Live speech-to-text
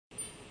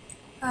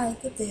Hi,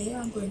 today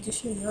I'm going to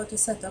show you how to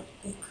set up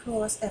a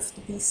cross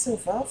FTP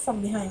server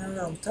from behind a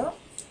router.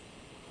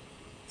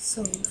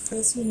 So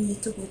first we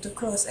need to go to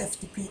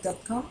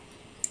crossftp.com,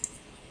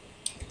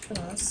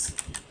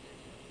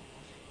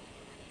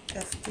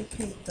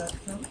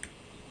 crossftp.com,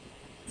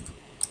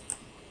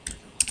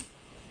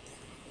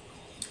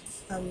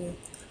 and we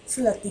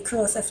select the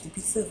cross FTP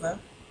server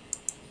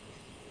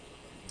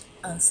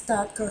and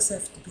start cross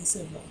FTP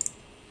server.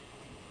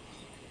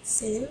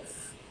 Save.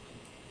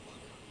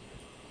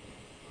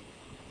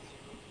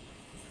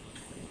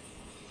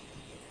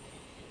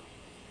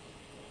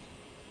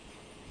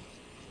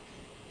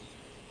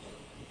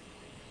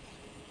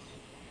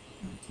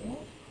 Okay,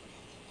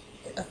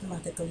 it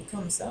automatically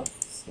comes up.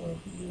 So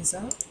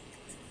user,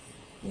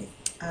 we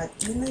add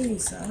in a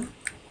user,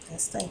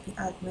 just type in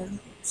admin,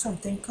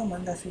 something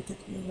common that we could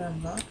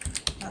remember,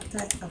 I'll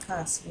type a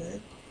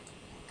password,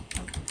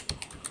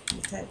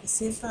 you type the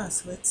same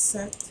password,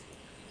 set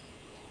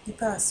the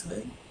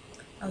password,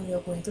 and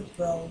you're going to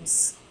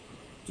browse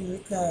the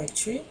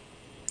directory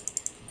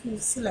to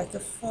select a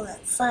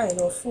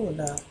file or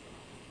folder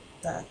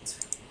that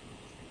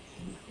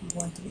you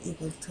want to be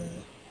able to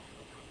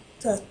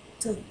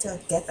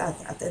get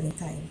at any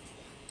time.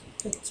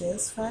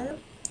 Pictures file,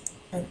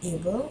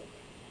 enable,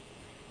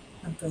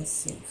 and press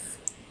save.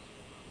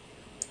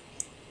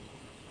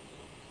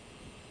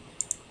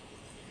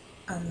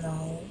 And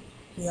now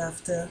we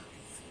have to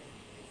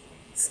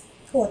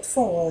port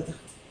forward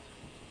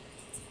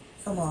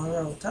from our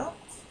router,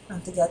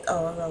 and to get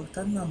our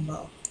router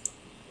number,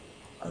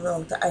 our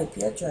router IP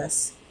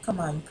address,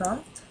 command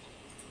prompt,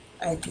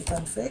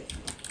 ipconfig,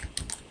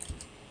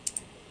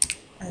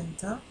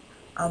 enter,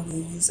 and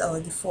we'll use our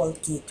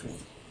default gateway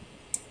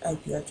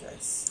IP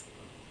address.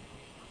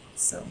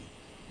 So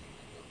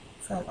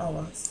from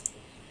ours,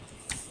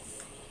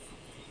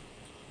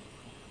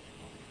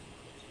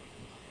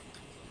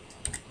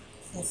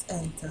 let's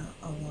enter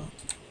our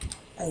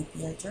IP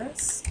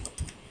address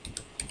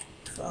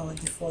for our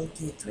default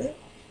gateway.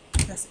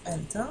 Press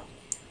enter.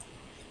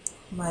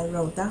 My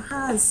router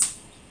has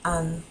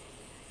an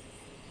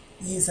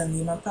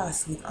username and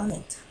password on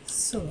it,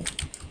 so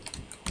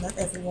not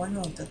everyone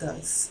router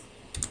does.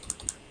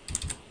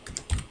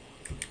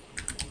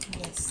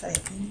 Let's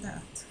type in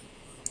that.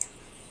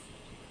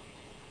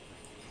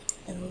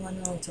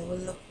 Everyone router will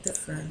look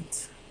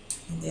different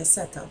in their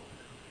setup.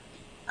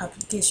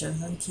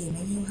 Applications and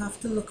gaming, you have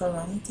to look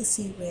around to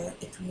see where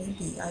it may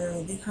be. I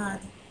already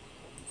had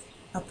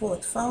a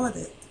port forward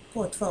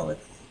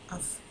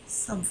of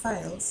some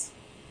files,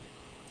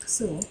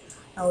 so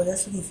I will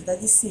just leave it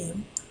at the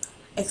same.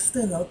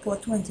 External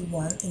port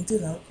 21,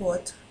 internal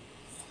port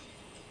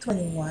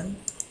 21,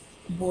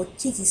 both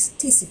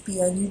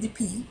TCP and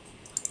UDP,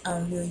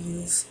 and we'll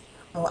use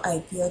our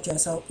IP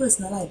address, our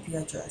personal IP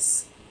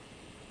address,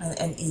 and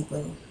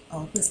enable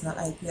our personal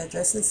IP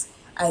address is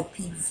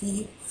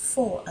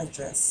IPv4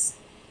 address.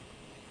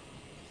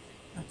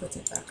 I'll put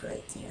it back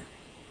right here.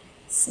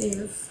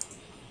 Save.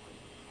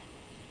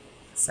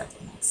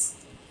 Seconds.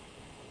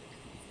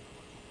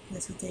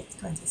 This will take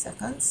 20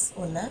 seconds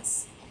or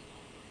less.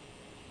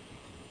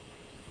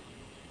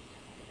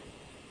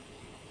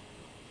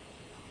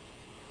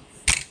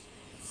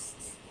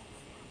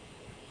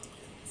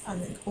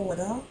 And in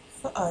order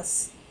for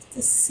us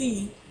to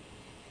see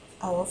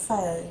our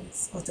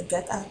files or to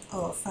get at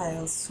our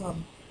files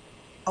from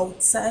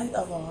outside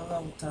of our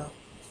router,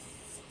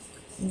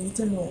 we need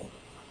to know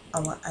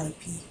our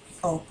IP,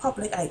 our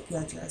public IP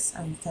address,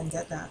 and we can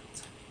get that.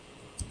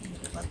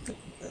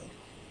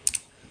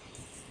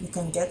 You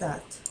can get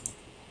that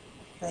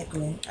by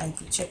going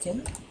IP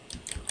checking,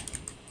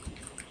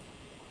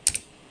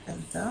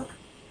 enter,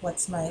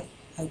 what's my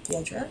IP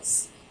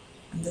address,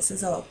 and this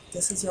is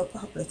your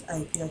public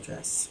IP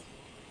address,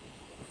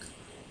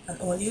 and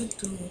all you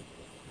do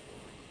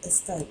is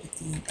type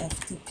it in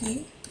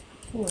FTP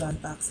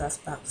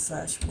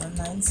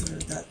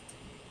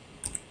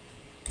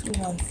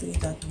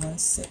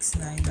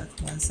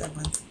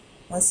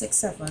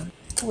 //190.213.169.167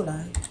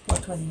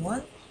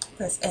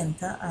 press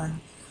enter,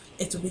 and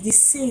it will be the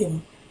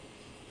same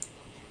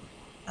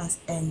as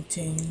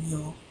entering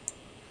your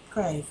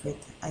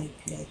private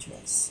IP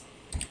address,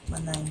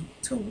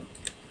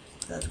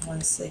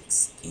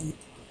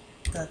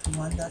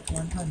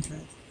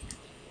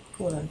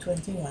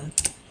 192.168.1.100:21,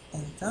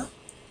 enter,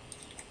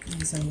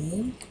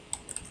 username,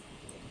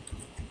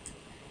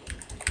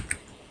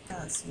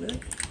 password,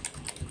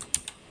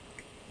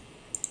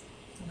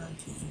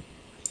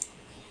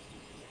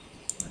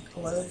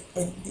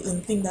 and the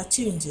only thing that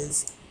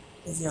changes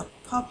is your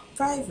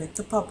private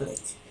to public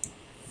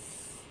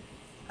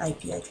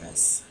IP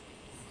address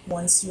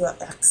once you are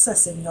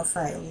accessing your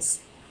files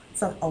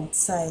from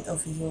outside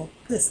of your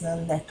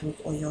personal network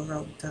or your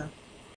router.